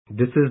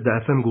This is the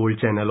FM Gold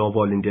channel of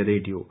All India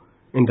Radio.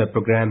 In the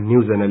program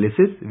News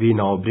Analysis, we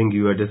now bring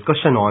you a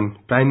discussion on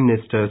Prime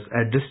Minister's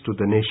address to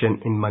the nation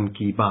in Mann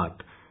Ki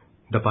Baat.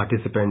 The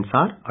participants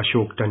are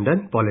Ashok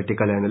Tandon,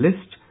 political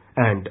analyst,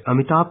 and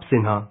Amitabh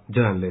Sinha,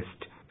 journalist.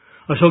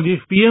 Ashok,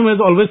 PM has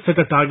always set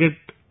a target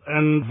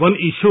and one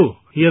issue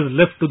he has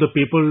left to the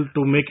people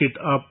to make it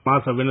a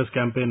mass awareness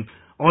campaign,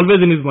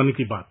 always in his Mann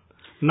Ki Baat.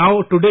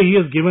 Now today he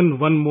has given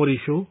one more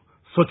issue,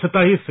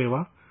 Swachhata Hi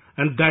Seva,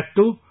 and that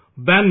too,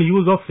 ban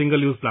use of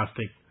single-use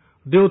plastic.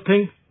 Do you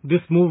think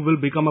this move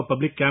will become a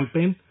public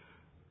campaign?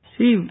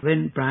 See,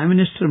 when Prime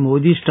Minister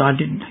Modi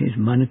started his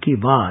Mann Ki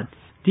Baat,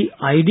 the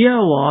idea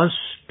was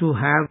to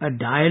have a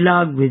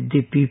dialogue with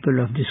the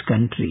people of this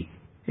country,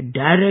 a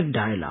direct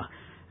dialogue,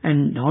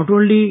 and not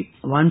only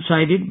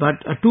one-sided but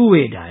a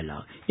two-way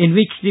dialogue, in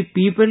which the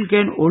people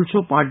can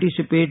also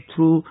participate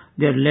through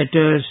their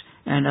letters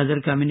and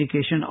other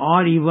communication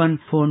or even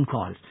phone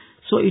calls.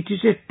 So it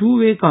is a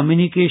two-way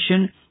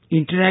communication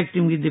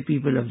interacting with the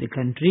people of the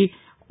country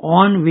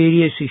on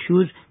various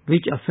issues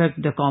which affect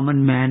the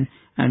common man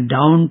and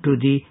down to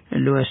the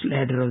lowest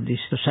ladder of the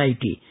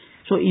society.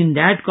 So in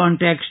that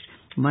context,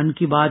 Mann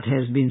Ki Baat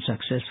has been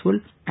successful.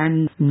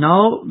 And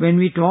now when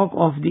we talk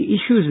of the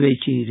issues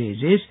which he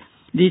raises,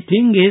 the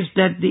thing is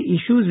that the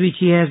issues which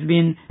he has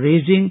been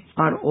raising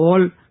are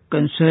all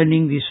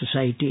concerning the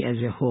society as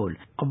a whole,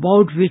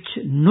 about which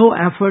no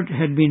effort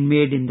had been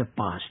made in the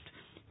past.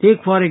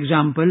 Take, for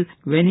example,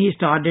 when he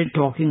started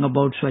talking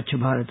about Swachh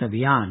Bharat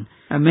Abhiyan,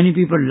 many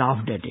people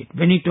laughed at it.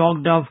 When he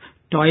talked of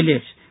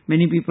toilets,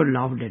 many people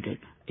laughed at it.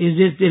 Is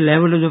this the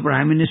level of the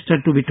Prime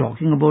Minister to be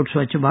talking about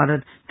Swachh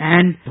Bharat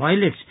and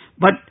toilets?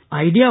 But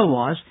idea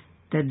was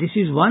that this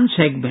is one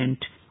segment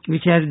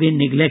which has been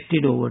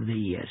neglected over the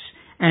years.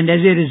 And as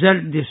a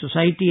result, the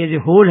society as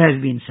a whole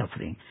has been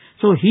suffering.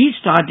 So he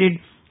started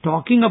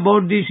talking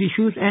about these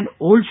issues and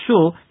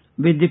also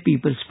with the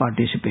people's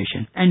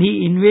participation. And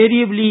he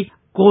invariably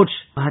quotes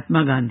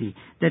Mahatma Gandhi,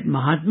 that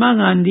Mahatma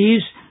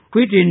Gandhi's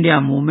Quit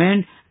India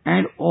movement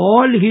and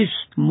all his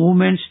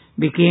movements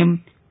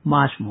became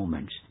mass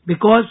movements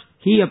because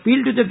he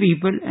appealed to the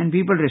people and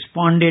people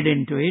responded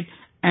into it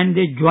and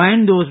they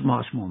joined those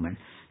mass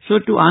movements. So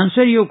to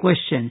answer your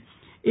question,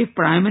 if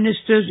Prime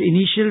Minister's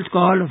initial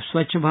call of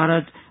Swachh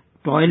Bharat,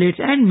 toilets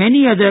and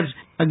many others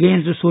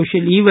against the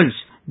social evils,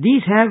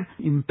 these have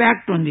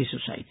impact on the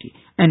society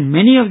and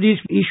many of these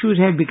issues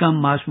have become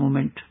mass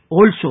movement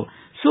also.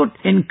 So,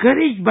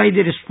 encouraged by the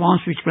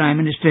response which Prime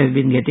Minister has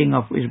been getting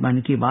of his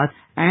Mann Ki Baat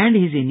and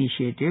his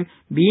initiative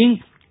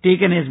being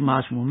taken as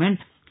mass movement,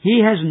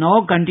 he has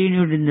now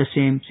continued in the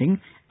same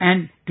thing.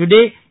 And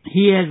today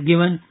he has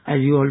given,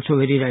 as you also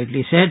very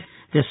rightly said,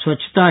 the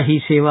Swachhata Hi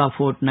Seva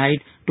fortnight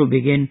to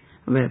begin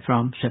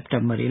from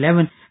September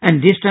 11.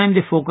 And this time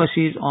the focus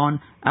is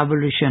on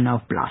abolition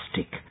of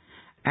plastic.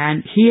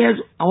 And he has,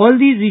 all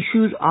these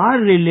issues are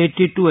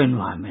related to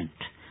environment.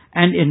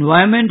 And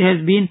environment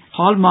has been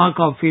hallmark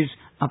of his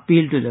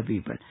appeal to the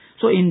people.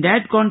 So in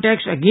that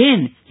context,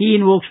 again, he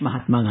invokes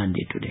Mahatma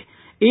Gandhi today.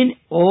 In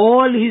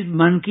all his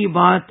Mann Ki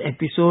Baat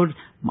episodes,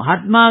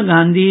 Mahatma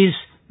Gandhi's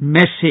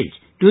message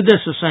to the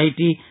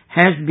society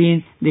has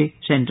been the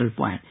central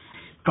point.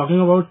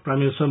 Talking about Prime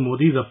Minister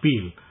Modi's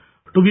appeal,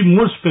 to be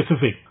more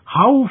specific,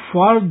 how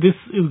far this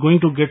is going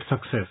to get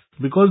success?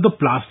 Because the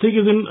plastic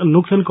is in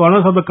nooks and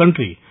corners of the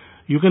country.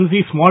 You can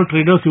see small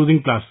traders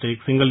using plastic,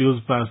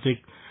 single-use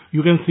plastic.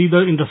 You can see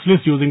the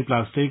industrialists using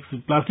plastics.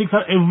 Plastics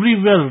are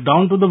everywhere,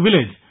 down to the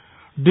village.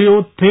 Do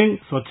you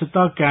think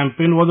Swachhata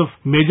campaign was a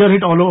major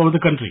hit all over the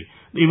country?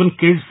 Even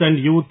kids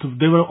and youth,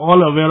 they were all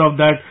aware of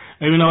that.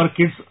 Even our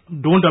kids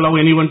don't allow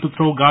anyone to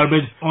throw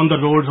garbage on the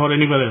roads or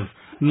anywhere else.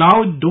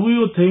 Now, do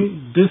you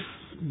think this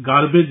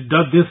garbage,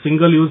 this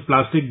single-use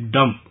plastic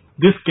dump,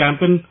 this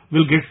campaign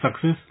will get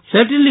success?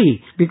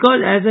 Certainly,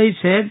 because as I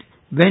said,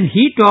 when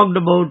he talked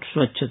about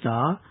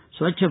Swachhata,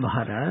 Swachh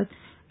Bharat,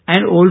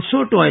 and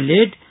also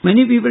toilet,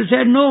 many people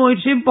said, no,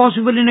 it's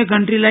impossible in a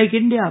country like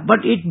India.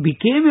 But it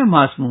became a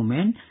mass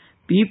movement.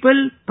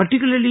 People,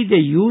 particularly the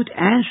youth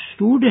and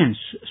students,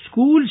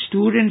 school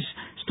students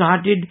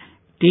started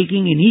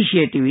taking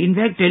initiative. In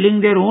fact, telling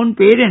their own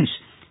parents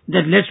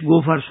that let's go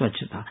for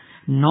Swachhata.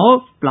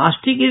 Now,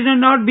 plastic is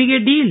not big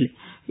a deal.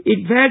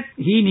 In fact,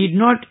 he need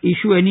not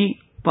issue any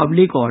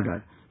public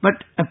order, but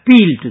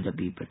appeal to the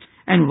people.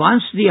 And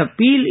once the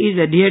appeal is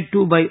adhered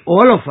to by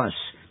all of us,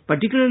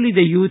 particularly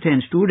the youth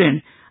and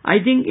students, I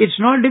think it's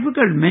not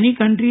difficult. Many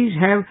countries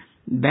have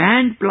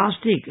banned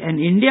plastic and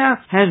India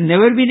has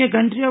never been a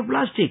country of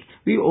plastic.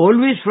 We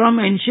always, from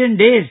ancient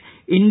days,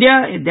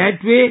 India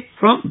that way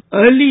from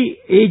early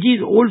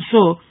ages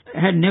also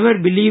had never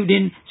believed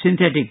in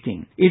synthetic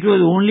things. It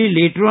was only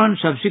later on,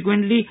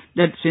 subsequently,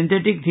 that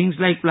synthetic things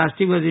like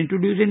plastic was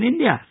introduced in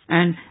India.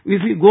 And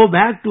if we go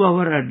back to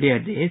our earlier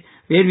days,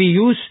 where we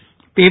use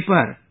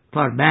paper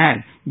for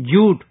bag,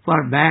 jute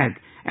for bag,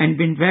 and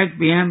in fact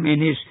PM in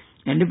his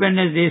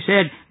Independence Day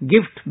said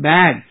gift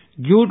bag,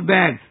 jute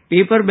bag,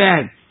 paper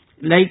bag,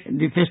 like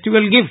the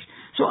festival gifts.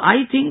 So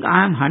I think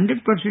I am 100%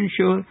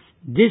 sure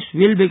this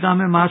will become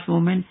a mass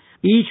movement.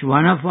 Each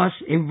one of us,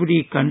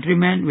 every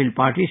countryman will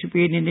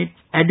participate in it,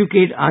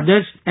 educate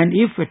others, and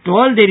if at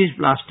all there is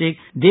plastic,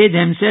 they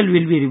themselves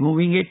will be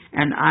removing it,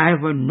 and I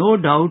have no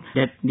doubt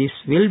that this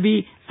will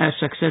be a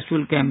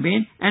successful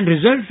campaign and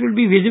results will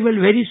be visible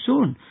very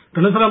soon.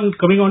 Tandon sir, I'm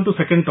coming on to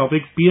second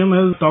topic. PM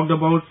has talked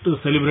about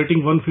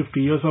celebrating 150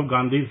 years of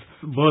Gandhi's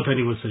birth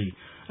anniversary,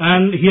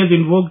 and he has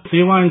invoked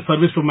Seva and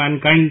Service to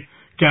Mankind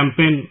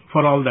campaign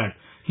for all that.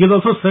 He has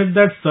also said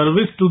that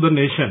service to the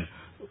nation,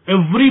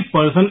 every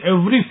person,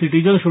 every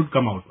citizen should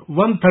come out.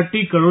 130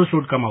 crores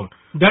should come out.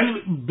 That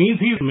means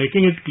he is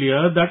making it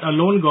clear that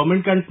alone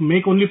government can't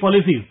make only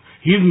policies.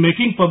 He is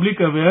making public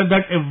aware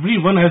that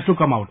everyone has to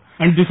come out.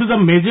 And this is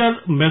a major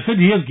message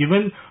he has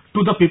given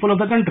to the people of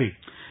the country.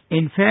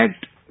 In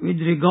fact,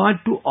 with regard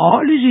to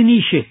all his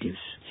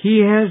initiatives, he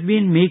has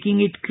been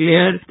making it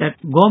clear that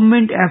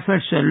government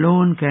efforts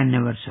alone can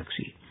never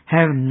succeed.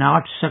 Have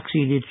not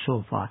succeeded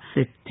so far.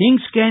 That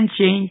things can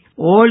change,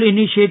 all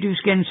initiatives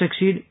can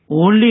succeed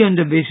only on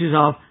the basis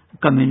of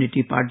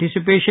community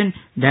participation.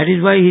 That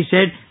is why he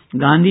said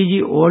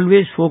Gandhiji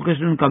always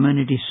focused on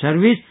community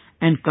service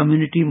and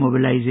community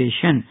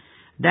mobilization.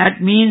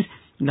 That means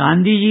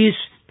Gandhiji's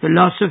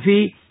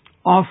philosophy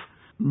of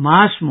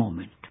mass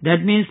movement.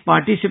 That means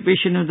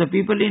participation of the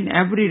people in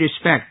every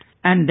respect.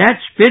 And that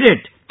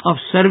spirit of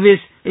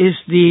service is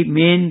the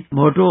main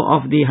motto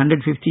of the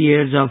 150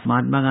 years of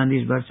Mahatma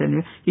Gandhi's birth.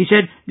 And he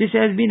said this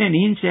has been an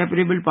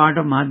inseparable part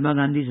of Mahatma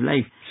Gandhi's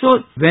life.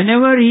 So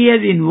whenever he has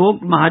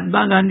invoked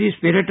Mahatma Gandhi's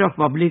spirit of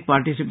public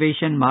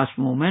participation, mass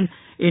movement,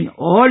 in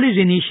all his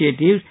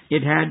initiatives,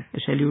 it had a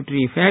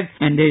salutary effect,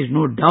 and there is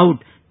no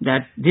doubt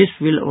that this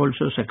will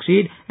also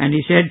succeed. And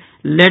he said,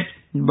 let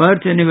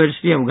birth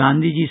anniversary of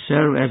Gandhiji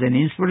serve as an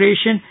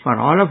inspiration for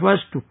all of us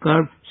to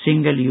curb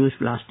single-use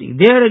plastic.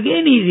 There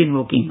again he is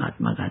invoking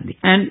Mahatma Gandhi.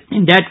 And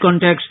in that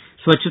context,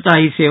 Swachhata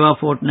Hi Seva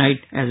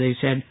fortnight, as I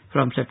said,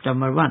 from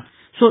September 1.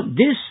 So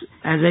this,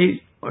 as I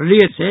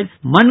earlier said,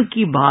 Man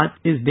Ki Baat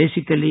is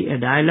basically a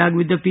dialogue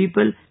with the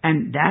people,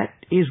 and that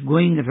is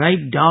going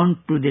right down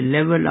to the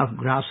level of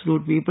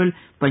grassroots people,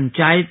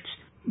 panchayats.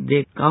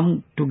 They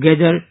come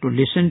together to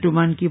listen to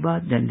Man Ki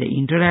Baat, then they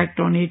interact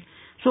on it.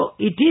 So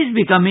it is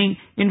becoming,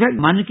 in fact,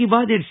 Man Ki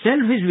Baat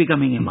itself is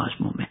becoming a mass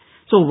movement.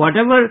 So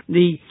whatever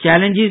the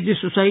challenges the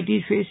society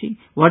is facing,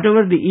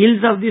 whatever the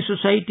ills of the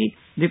society,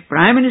 the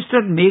Prime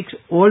Minister makes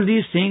all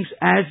these things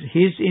as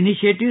his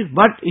initiatives,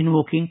 but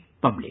invoking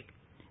public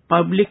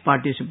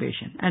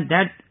participation. And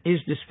that is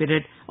the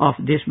spirit of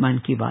this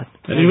Man Ki Baat.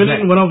 And even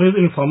in one of his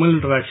informal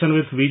interaction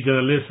with we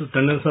journalists,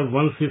 Tandon sir,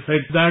 once he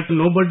said that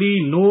no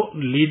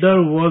leader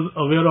was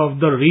aware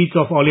of the reach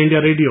of All India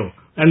Radio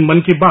and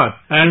Man Ki Baat,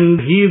 and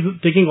he is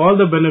taking all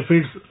the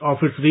benefits of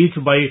its reach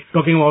by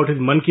talking about his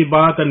Man Ki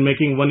Baat and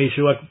making one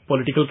issue a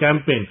political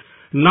campaign.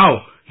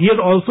 Now, he has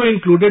also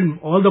included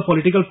all the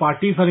political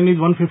parties are in his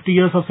 150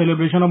 years of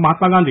celebration of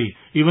Mahatma Gandhi.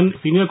 Even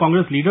senior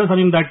Congress leaders are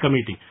in that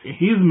committee.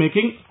 He is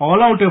making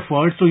all-out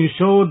efforts to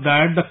ensure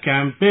that the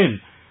campaign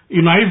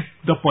unites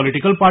the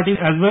political parties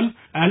as well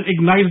and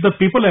ignites the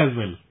people as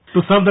well to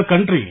serve the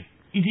country.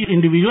 Each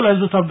individual has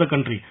to serve the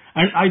country.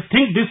 And I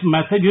think this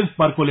message is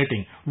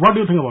percolating. What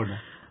do you think about that?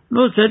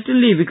 No,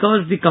 certainly,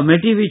 because the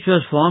committee which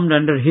was formed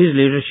under his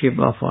leadership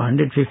of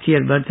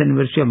 150th birth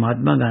anniversary of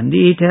Mahatma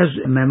Gandhi, it has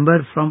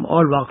members from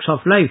all walks of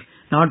life,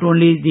 not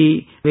only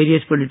the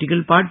various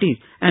political parties.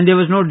 And there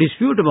was no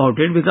dispute about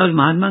it, because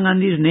Mahatma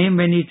Gandhi's name,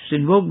 when it's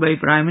invoked by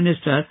Prime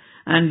Minister,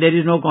 and there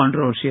is no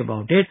controversy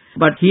about it.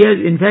 But he has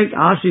in fact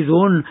asked his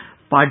own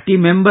party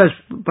members,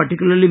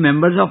 particularly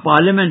members of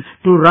parliament,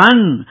 to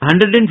run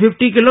 150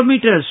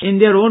 kilometers in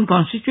their own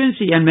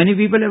constituency, and many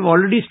people have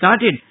already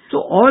started.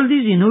 So all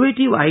these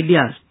innovative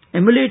ideas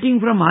emulating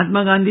from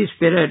Mahatma Gandhi's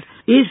spirit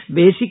is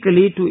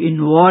basically to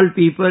involve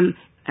people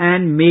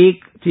and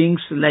make things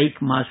like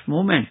mass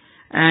movement.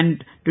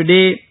 And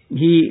today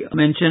he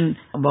mentioned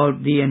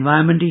about the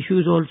environment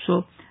issues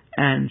also,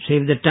 and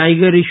Save the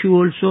Tiger issue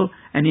also,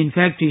 and in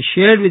fact he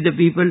shared with the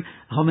people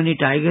how many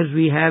tigers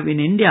we have in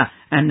India,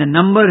 and the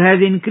number has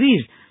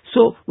increased.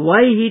 So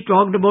why he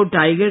talked about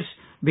tigers?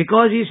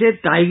 Because he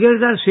said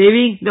tigers are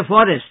saving the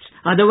forests.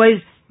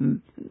 Otherwise,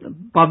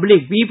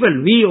 public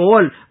people, we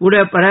all would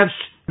have perhaps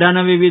done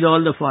away with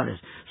all the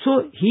forests.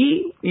 So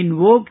he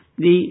invoked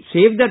the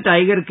Save the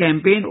Tiger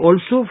campaign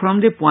also from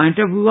the point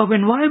of view of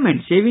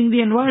environment, saving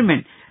the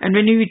environment. And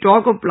when we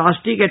talk of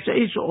plastic,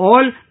 it's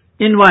all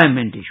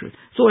environment issues.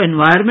 So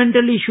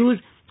environmental issues,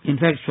 in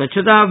fact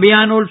Swachhata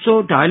Abhiyan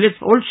also, toilets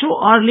also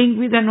are linked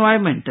with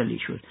environmental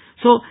issues.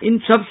 So in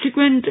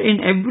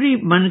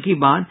every Man Ki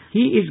Baat,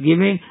 he is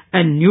giving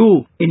a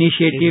new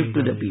initiative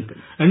to the people.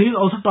 And he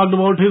also talked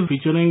about his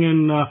featuring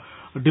in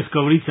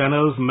Discovery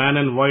Channel's Man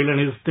and Wild and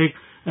his take,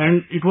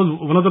 and it was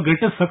one of the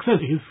greatest success.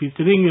 His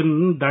featuring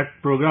in that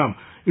program,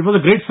 it was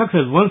a great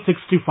success.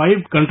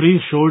 165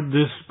 countries showed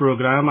this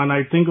program, and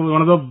I think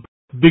one of the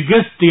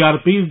biggest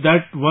TRPs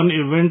that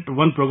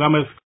one program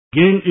has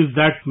gained is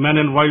that Man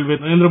and Wild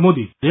with Narendra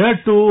Modi. There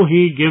too,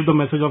 he gave the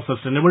message of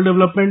sustainable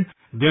development.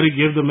 There he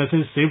gave the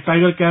message Save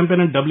Tiger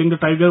campaign and doubling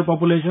the tiger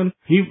population.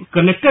 He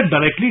connected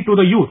directly to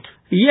the youth.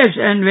 Yes,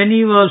 and when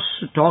he was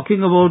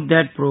talking about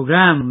that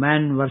program,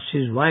 Man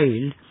versus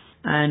Wild,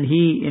 and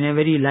he, in a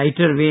very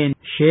lighter way,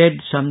 shared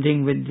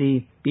something with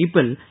the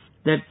people,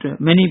 that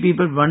many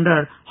people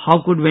wonder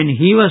how could, when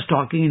he was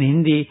talking in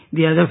Hindi,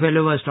 the other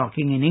fellow was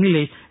talking in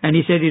English, and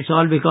he said it's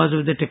all because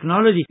of the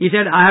technology. He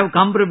said, I have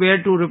come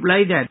prepared to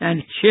reply that,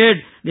 and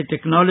shared the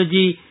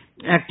technology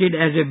acted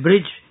as a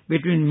bridge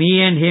between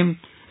me and him.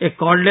 A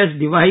cordless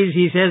device,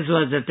 he says,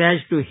 was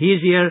attached to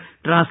his ear,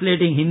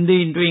 translating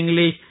Hindi into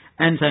English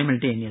and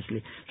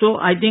simultaneously. So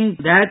I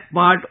think that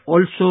part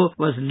also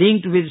was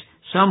linked with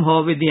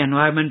somehow with the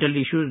environmental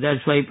issues. That's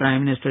why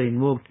Prime Minister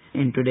invoked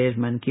in today's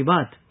Mann Ki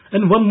Baat.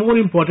 And one more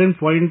important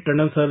point,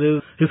 Tandon sir,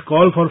 is his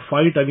call for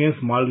fight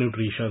against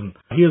malnutrition.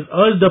 He has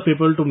urged the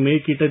people to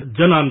make it a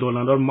Jan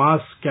Andolan or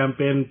mass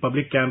campaign,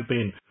 public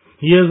campaign.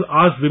 He has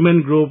asked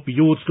women group,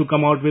 youths to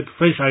come out with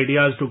fresh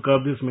ideas to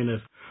curb this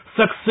menace.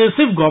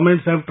 Successive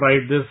governments have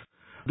tried this.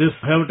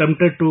 Have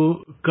attempted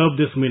to curb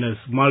this menace,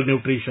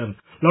 malnutrition.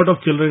 Lot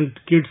of children,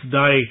 kids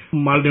die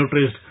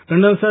malnourished.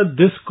 Tandon sir,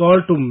 this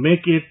call to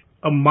make it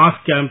a mass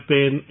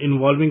campaign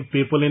involving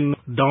people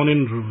down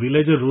in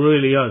village or rural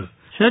areas.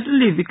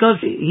 Certainly, because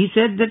he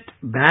said that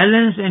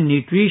balanced and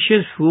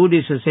nutritious food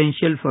is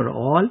essential for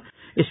all,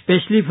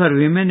 especially for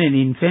women and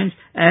infants,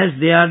 as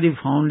they are the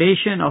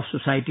foundation of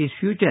society's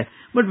future.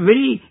 But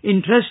very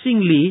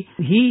interestingly,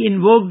 he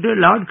invoked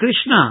Lord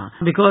Krishna,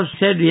 because he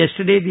said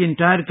yesterday the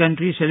entire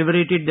country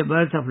celebrated the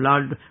birth of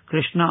Lord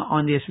Krishna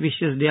on the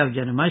auspicious day of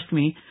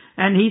Janmashtami,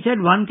 and he said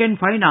one can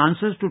find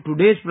answers to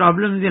today's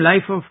problems in the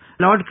life of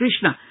Lord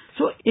Krishna.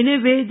 So, in a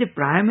way, the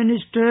Prime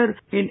Minister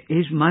in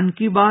his Mann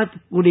Ki Baat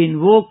would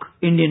invoke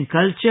Indian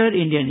culture,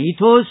 Indian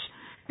ethos,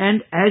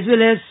 and as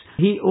well as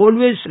he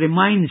always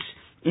reminds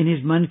in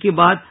his Mann Ki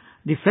Baat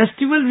the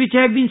festivals which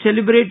have been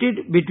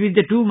celebrated between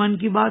the two Mann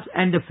Ki Baats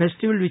and the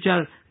festivals which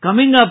are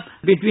coming up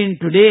between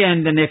today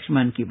and the next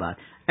Mann Ki Baat.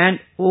 And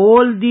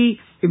all the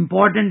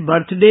important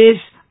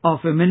birthdays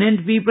of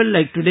eminent people,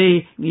 like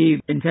today, he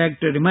in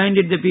fact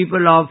reminded the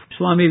people of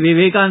Swami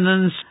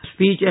Vivekananda's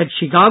speech at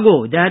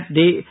Chicago. That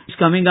day is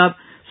coming up.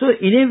 So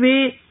in a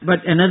way,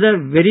 but another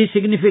very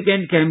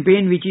significant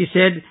campaign which he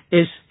said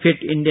is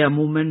Fit India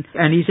Movement.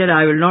 And he said,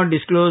 I will not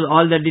disclose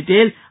all the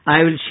details.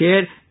 I will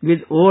share with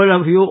all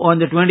of you on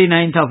the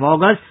 29th of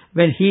August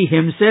when he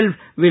himself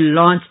will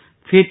launch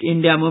Fit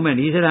India Movement.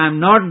 He said, I am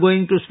not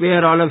going to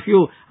spare all of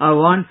you. I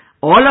want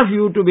all of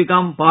you to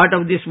become part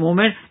of this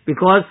movement,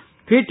 because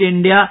Fit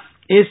India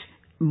is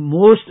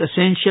most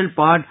essential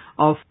part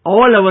of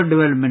all our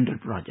developmental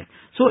projects.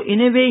 So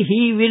in a way,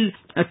 he will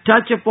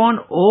touch upon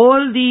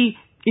all the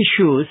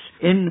issues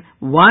in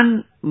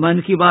one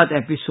Mann Ki Baat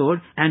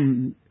episode,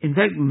 and in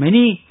fact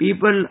many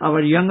people,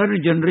 our younger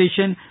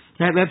generation,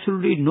 have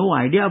absolutely no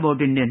idea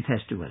about Indian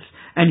festivals.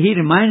 And he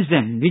reminds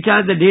them which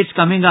are the dates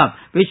coming up,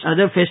 which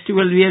other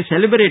festivals we have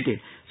celebrated.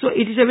 So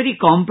it is a very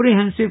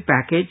comprehensive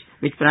package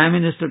which Prime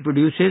Minister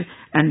produces,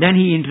 and then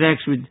he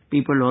interacts with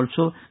people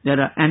also.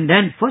 And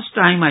then first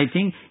time, I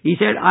think, he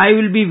said, I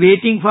will be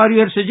waiting for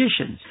your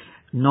suggestions.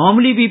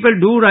 Normally people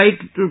do write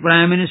to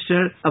Prime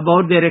Minister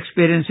about their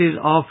experiences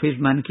of his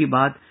Mann Ki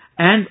Baat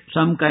and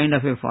some kind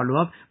of a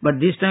follow-up. But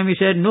this time he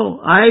said, no,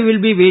 I will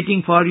be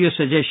waiting for your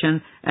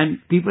suggestions. And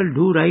people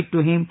do write to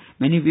him.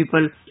 Many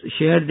people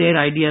share their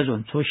ideas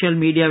on social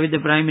media with the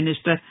Prime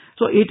Minister.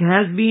 So it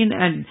has been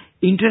an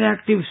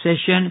interactive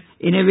session,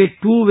 in a way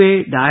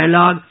two-way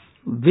dialogue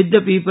with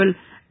the people,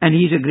 and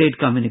he is a great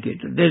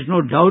communicator. There is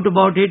no doubt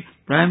about it.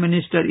 Prime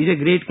Minister is a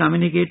great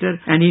communicator,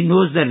 and he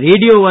knows the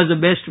radio was the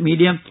best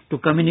medium to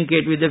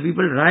communicate with the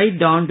people right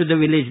down to the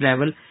village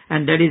level,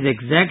 and that is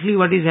exactly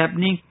what is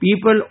happening.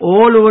 People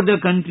all over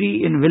the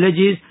country in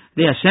villages,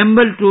 they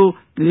assemble to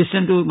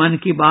listen to Mann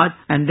Ki Baat,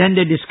 and then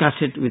they discuss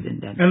it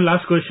within them. And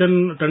last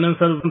question, Tandon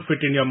sir,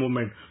 Fit India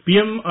Movement.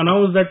 PM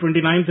announced that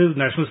 29th is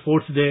National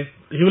Sports Day.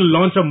 He will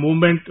launch a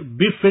movement,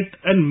 Be Fit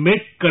and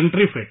Make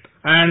Country Fit.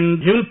 And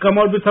he will come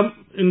out with some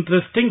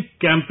interesting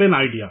campaign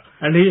idea.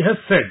 And he has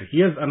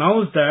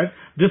announced that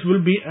this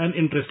will be an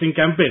interesting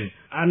campaign.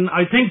 And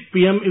I think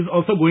PM is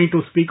also going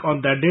to speak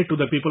on that day to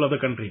the people of the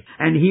country.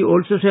 And he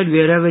also said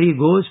wherever he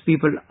goes,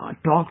 people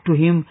talk to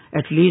him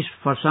at least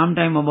for some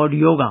time about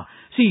yoga.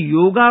 See,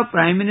 yoga,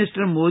 Prime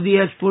Minister Modi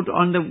has put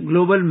on the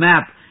global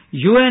map.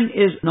 UN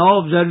is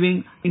now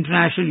observing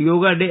International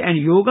Yoga Day, and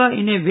yoga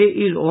in a way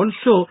is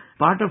also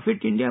part of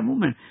Fit India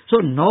Movement. So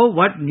now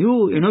what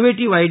new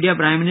innovative idea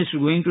Prime Minister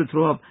is going to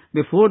throw up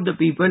before the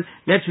people?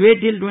 Let's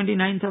wait till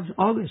 29th of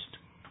August.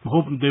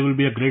 Hope there will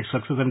be a great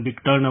success and big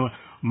turn of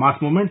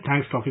mass movement.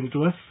 Thanks for talking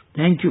to us.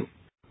 Thank you.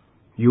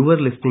 You were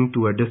listening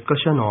to a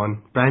discussion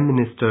on Prime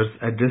Minister's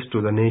address to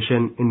the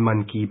nation in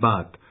Mann Ki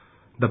Baat.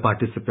 The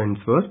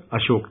participants were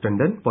Ashok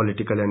Tandon,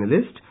 political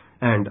analyst,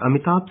 and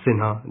Amitabh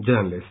Sinha,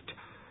 journalist.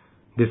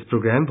 This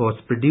program was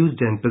produced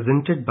and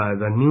presented by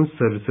the News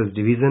Services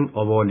Division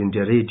of All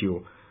India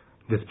Radio.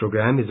 This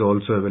program is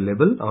also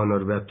available on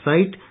our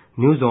website,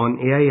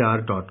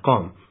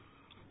 newsonair.com.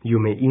 You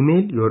may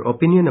email your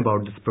opinion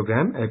about this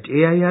program at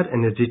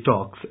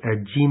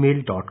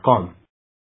airenergytalks@gmail.com.